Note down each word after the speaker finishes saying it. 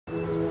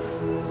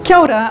Kia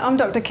ora, I'm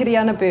Dr.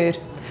 Kiriana Bird.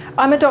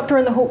 I'm a doctor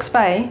in the Hawke's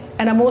Bay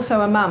and I'm also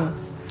a mum.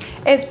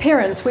 As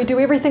parents, we do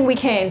everything we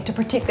can to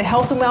protect the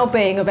health and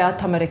well-being of our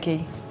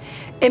tamariki.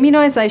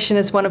 Immunisation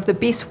is one of the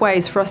best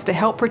ways for us to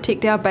help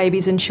protect our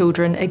babies and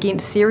children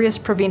against serious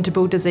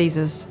preventable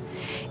diseases.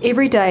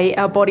 Every day,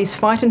 our bodies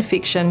fight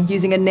infection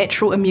using a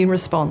natural immune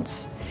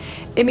response.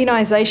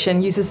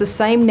 Immunisation uses the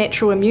same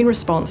natural immune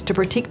response to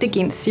protect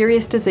against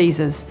serious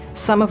diseases,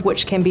 some of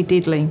which can be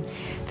deadly.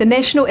 The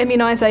National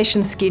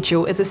Immunisation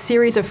Schedule is a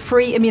series of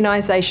free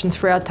immunisations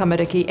for our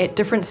tamariki at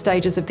different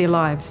stages of their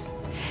lives.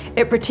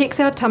 It protects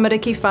our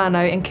tamariki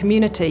whānau and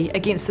community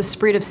against the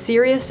spread of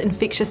serious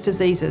infectious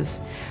diseases,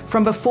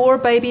 from before a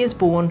baby is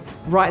born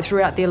right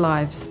throughout their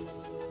lives.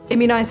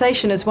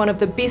 Immunisation is one of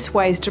the best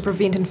ways to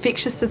prevent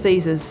infectious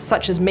diseases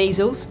such as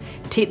measles,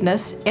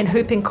 tetanus and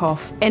whooping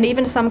cough, and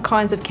even some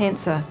kinds of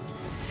cancer.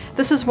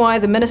 This is why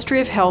the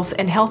Ministry of Health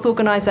and health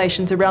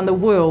organisations around the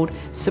world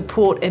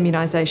support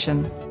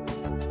immunisation.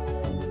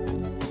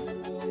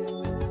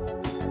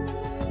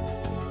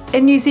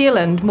 In New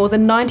Zealand, more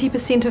than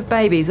 90% of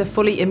babies are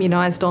fully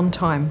immunised on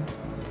time.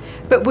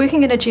 But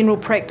working in a general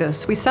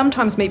practice, we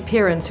sometimes meet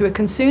parents who are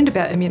concerned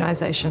about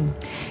immunisation.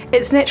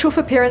 It's natural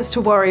for parents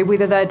to worry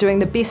whether they're doing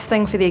the best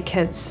thing for their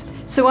kids.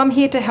 So I'm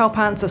here to help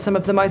answer some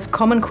of the most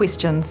common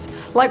questions,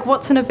 like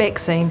what's in a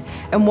vaccine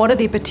and what are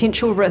their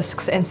potential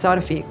risks and side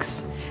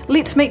effects.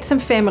 Let's meet some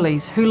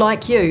families who,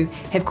 like you,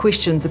 have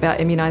questions about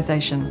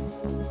immunisation.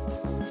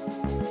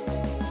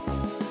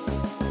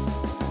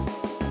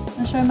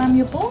 Wanna show Mum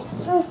your ball?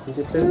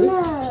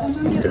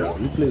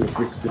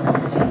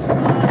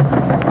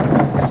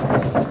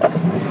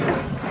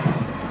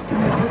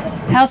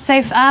 How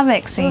safe are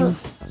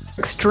vaccines?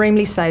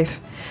 Extremely safe.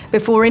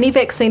 Before any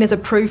vaccine is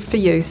approved for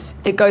use,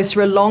 it goes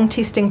through a long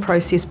testing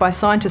process by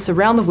scientists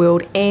around the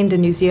world and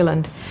in New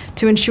Zealand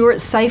to ensure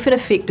it's safe and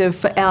effective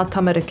for our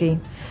tamariki.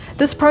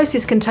 This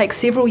process can take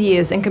several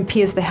years and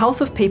compares the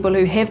health of people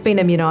who have been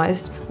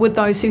immunised with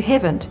those who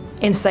haven't,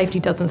 and safety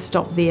doesn't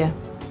stop there.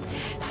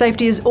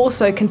 Safety is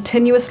also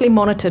continuously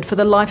monitored for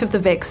the life of the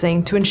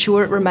vaccine to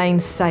ensure it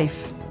remains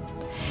safe.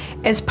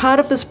 As part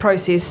of this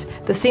process,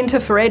 the Centre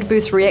for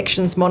Adverse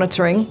Reactions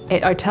Monitoring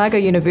at Otago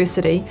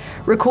University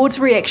records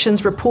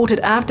reactions reported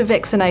after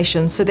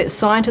vaccination so that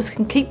scientists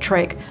can keep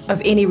track of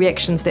any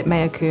reactions that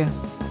may occur.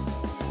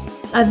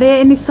 Are there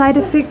any side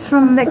effects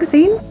from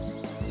vaccines?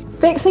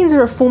 Vaccines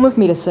are a form of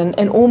medicine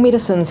and all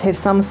medicines have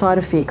some side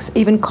effects,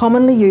 even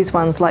commonly used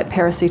ones like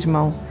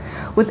paracetamol.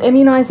 With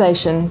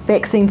immunisation,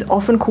 vaccines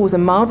often cause a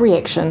mild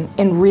reaction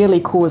and rarely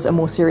cause a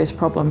more serious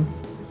problem.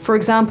 For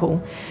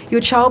example, your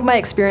child may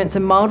experience a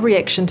mild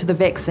reaction to the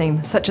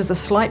vaccine, such as a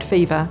slight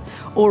fever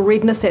or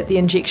redness at the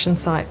injection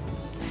site.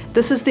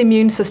 This is the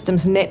immune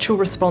system's natural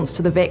response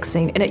to the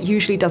vaccine and it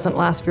usually doesn't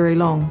last very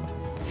long.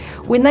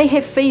 When they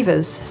have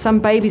fevers, some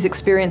babies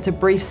experience a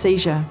brief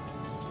seizure.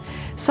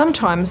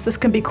 Sometimes this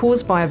can be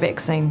caused by a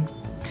vaccine.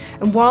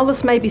 And while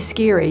this may be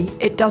scary,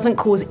 it doesn't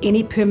cause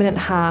any permanent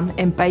harm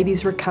and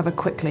babies recover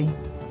quickly.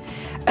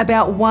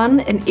 About 1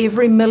 in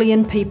every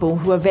million people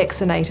who are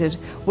vaccinated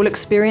will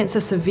experience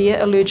a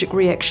severe allergic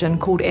reaction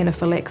called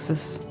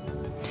anaphylaxis.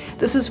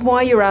 This is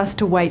why you're asked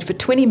to wait for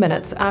 20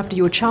 minutes after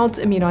your child's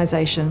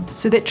immunisation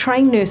so that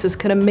trained nurses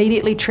can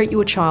immediately treat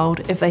your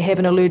child if they have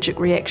an allergic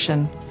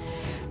reaction.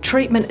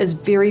 Treatment is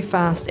very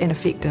fast and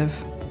effective.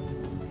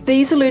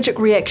 These allergic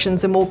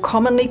reactions are more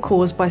commonly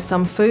caused by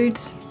some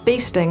foods, bee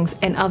stings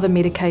and other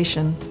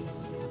medication.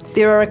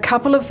 There are a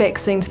couple of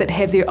vaccines that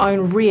have their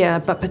own rare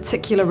but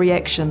particular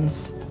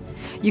reactions.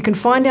 You can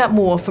find out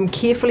more from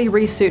carefully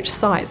researched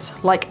sites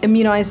like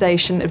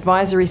Immunisation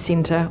Advisory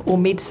Centre or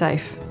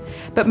MedSafe.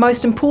 But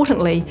most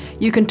importantly,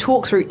 you can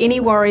talk through any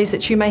worries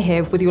that you may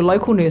have with your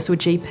local nurse or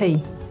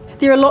GP.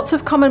 There are lots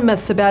of common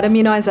myths about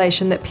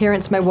immunisation that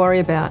parents may worry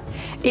about,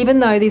 even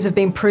though these have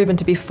been proven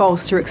to be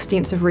false through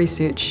extensive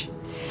research.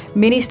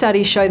 Many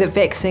studies show that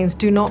vaccines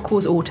do not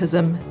cause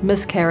autism,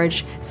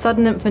 miscarriage,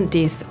 sudden infant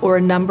death, or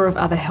a number of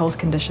other health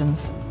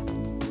conditions.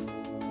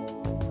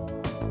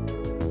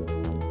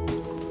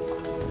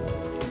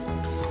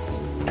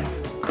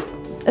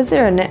 Is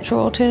there a natural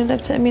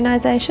alternative to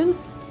immunisation?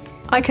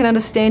 I can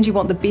understand you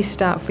want the best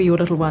start for your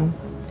little one.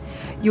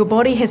 Your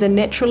body has a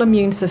natural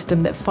immune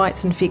system that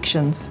fights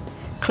infections.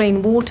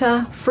 Clean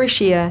water,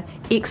 fresh air,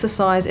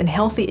 exercise and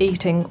healthy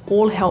eating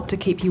all help to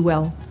keep you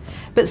well.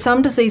 But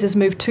some diseases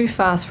move too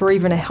fast for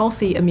even a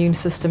healthy immune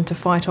system to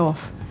fight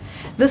off.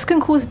 This can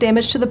cause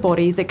damage to the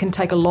body that can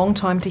take a long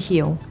time to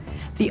heal.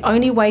 The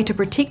only way to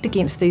protect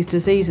against these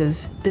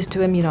diseases is to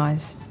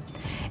immunise.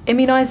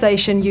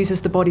 Immunisation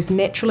uses the body's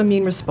natural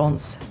immune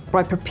response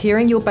by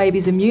preparing your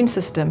baby's immune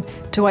system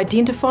to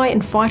identify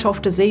and fight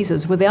off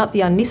diseases without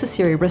the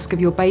unnecessary risk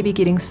of your baby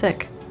getting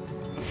sick.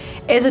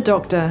 As a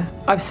doctor,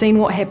 I've seen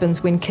what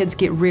happens when kids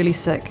get really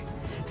sick.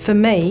 For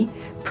me,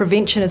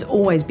 prevention is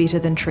always better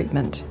than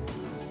treatment.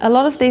 A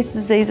lot of these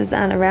diseases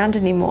aren't around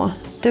anymore.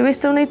 Do we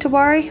still need to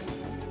worry?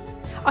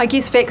 I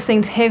guess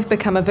vaccines have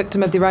become a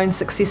victim of their own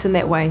success in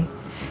that way.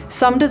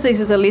 Some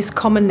diseases are less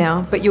common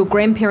now, but your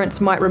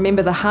grandparents might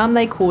remember the harm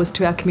they caused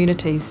to our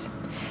communities.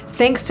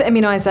 Thanks to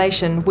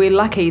immunisation, we're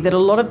lucky that a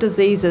lot of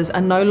diseases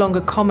are no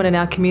longer common in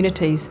our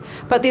communities,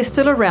 but they're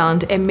still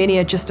around and many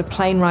are just a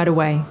plane ride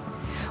away.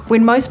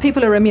 When most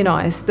people are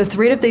immunised, the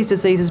threat of these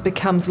diseases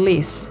becomes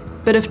less.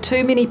 But if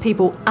too many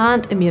people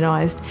aren't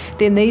immunised,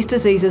 then these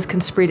diseases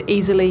can spread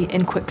easily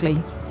and quickly.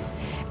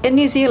 In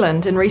New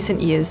Zealand, in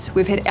recent years,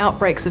 we've had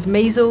outbreaks of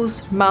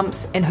measles,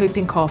 mumps and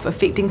whooping cough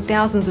affecting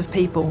thousands of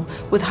people,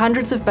 with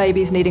hundreds of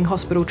babies needing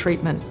hospital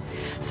treatment.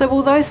 So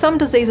although some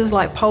diseases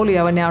like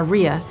polio are now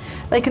rare,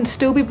 they can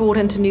still be brought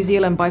into New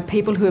Zealand by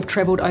people who have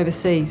travelled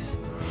overseas.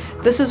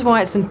 This is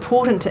why it's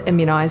important to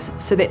immunise,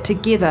 so that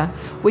together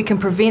we can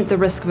prevent the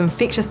risk of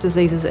infectious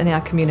diseases in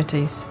our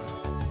communities.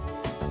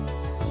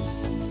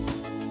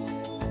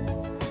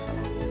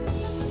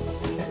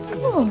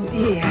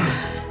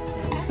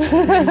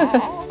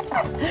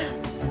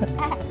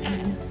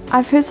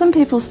 I've heard some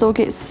people still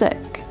get sick.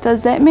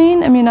 Does that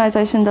mean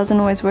immunisation doesn't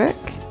always work?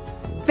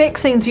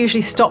 Vaccines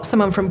usually stop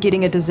someone from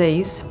getting a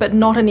disease, but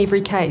not in every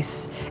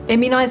case.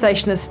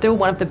 Immunisation is still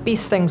one of the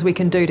best things we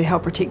can do to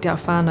help protect our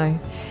whānau.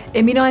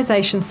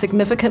 Immunisation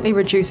significantly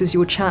reduces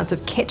your chance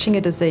of catching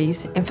a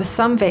disease, and for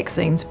some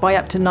vaccines by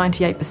up to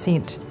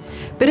 98%.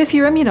 But if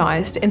you're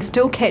immunised and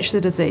still catch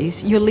the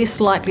disease, you're less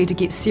likely to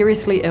get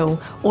seriously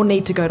ill or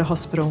need to go to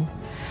hospital.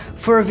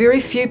 For a very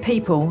few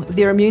people,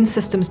 their immune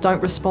systems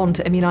don't respond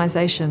to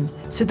immunisation,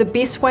 so the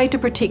best way to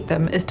protect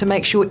them is to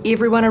make sure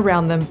everyone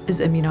around them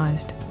is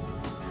immunised.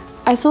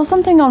 I saw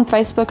something on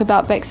Facebook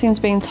about vaccines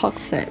being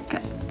toxic.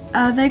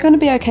 Are they going to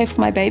be okay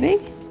for my baby?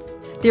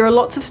 There are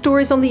lots of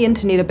stories on the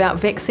internet about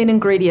vaccine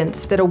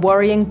ingredients that are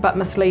worrying but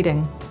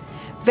misleading.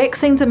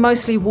 Vaccines are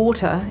mostly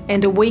water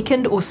and a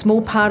weakened or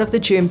small part of the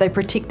germ they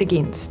protect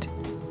against.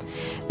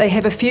 They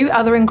have a few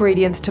other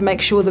ingredients to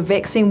make sure the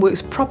vaccine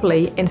works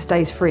properly and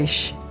stays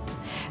fresh.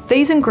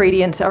 These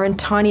ingredients are in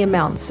tiny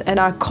amounts and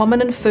are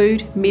common in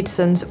food,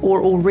 medicines,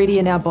 or already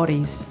in our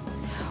bodies.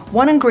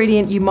 One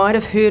ingredient you might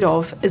have heard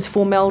of is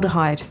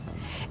formaldehyde.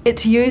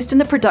 It's used in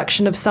the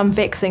production of some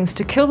vaccines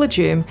to kill the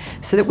germ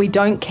so that we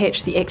don't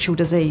catch the actual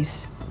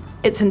disease.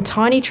 It's in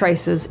tiny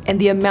traces and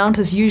the amount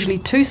is usually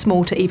too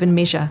small to even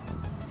measure.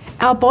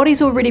 Our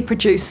bodies already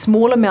produce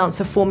small amounts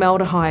of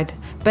formaldehyde,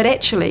 but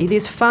actually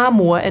there's far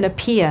more in a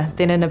pear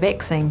than in a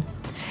vaccine.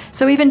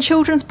 So even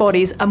children's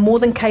bodies are more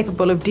than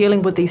capable of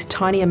dealing with these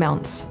tiny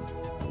amounts.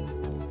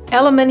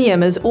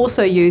 Aluminium is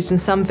also used in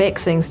some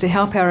vaccines to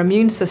help our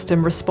immune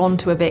system respond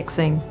to a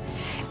vaccine.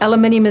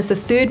 Aluminium is the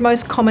third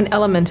most common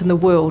element in the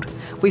world.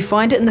 We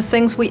find it in the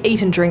things we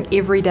eat and drink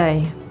every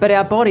day, but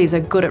our bodies are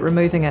good at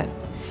removing it.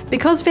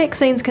 Because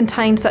vaccines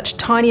contain such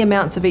tiny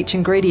amounts of each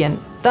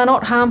ingredient, they're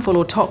not harmful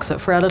or toxic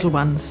for our little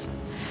ones.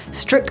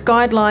 Strict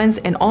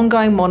guidelines and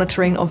ongoing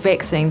monitoring of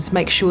vaccines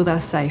make sure they're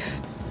safe.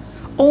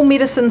 All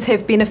medicines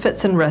have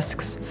benefits and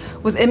risks.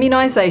 With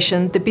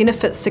immunisation, the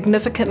benefits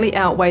significantly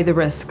outweigh the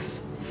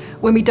risks.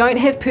 When we don't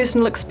have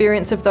personal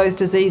experience of those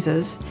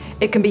diseases,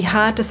 it can be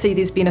hard to see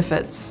these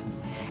benefits.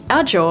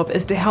 Our job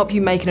is to help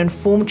you make an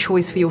informed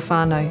choice for your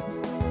whānau.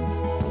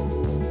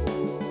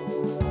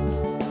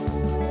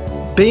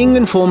 Being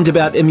informed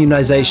about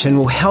immunisation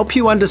will help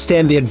you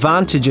understand the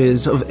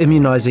advantages of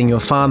immunising your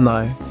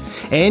whānau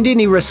and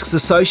any risks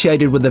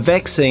associated with a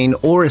vaccine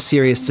or a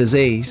serious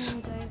disease.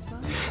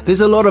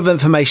 There's a lot of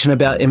information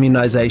about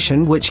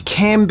immunisation which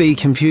can be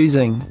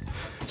confusing.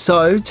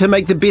 So, to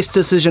make the best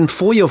decision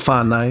for your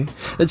whānau,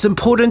 it's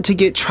important to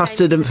get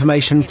trusted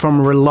information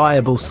from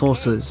reliable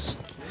sources.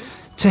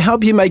 To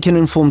help you make an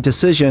informed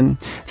decision,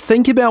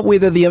 think about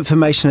whether the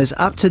information is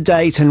up to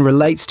date and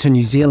relates to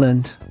New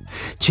Zealand.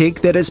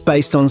 Check that it's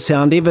based on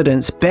sound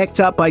evidence backed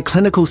up by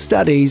clinical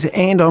studies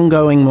and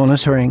ongoing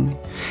monitoring,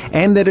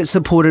 and that it's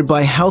supported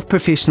by health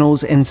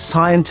professionals and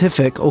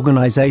scientific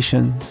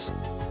organisations.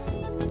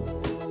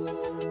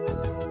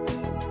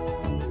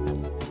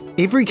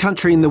 Every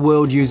country in the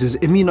world uses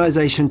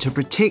immunisation to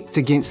protect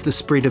against the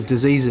spread of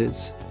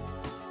diseases.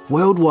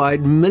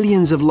 Worldwide,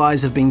 millions of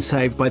lives have been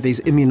saved by these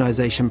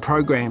immunisation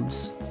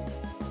programs.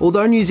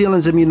 Although New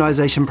Zealand's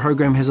immunisation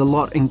program has a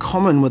lot in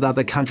common with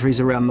other countries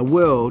around the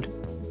world,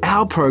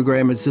 our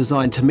program is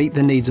designed to meet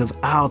the needs of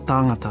our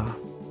tangata.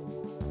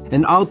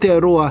 In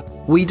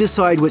Aotearoa, we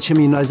decide which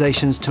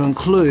immunisations to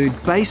include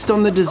based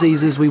on the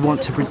diseases we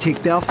want to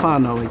protect our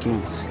whānau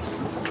against.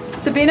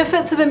 The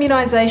benefits of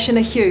immunisation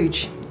are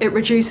huge. It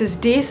reduces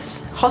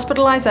deaths,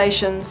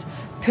 hospitalisations,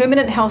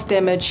 permanent health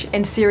damage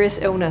and serious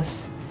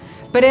illness.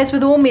 But as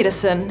with all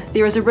medicine,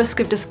 there is a risk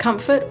of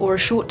discomfort or a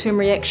short-term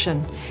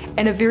reaction,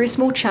 and a very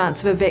small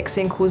chance of a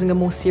vaccine causing a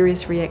more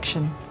serious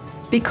reaction.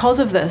 Because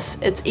of this,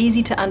 it's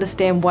easy to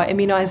understand why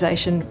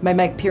immunisation may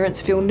make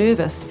parents feel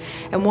nervous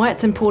and why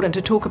it's important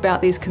to talk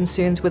about these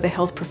concerns with a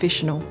health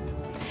professional.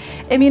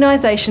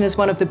 Immunisation is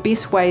one of the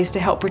best ways to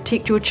help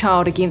protect your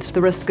child against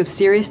the risk of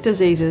serious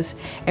diseases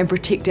and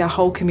protect our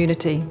whole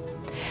community.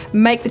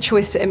 Make the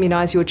choice to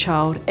immunise your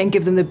child and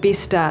give them the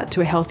best start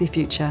to a healthy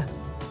future.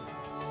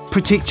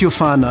 Protect your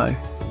whānau.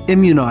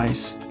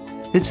 Immunise.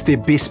 It's their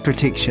best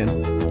protection.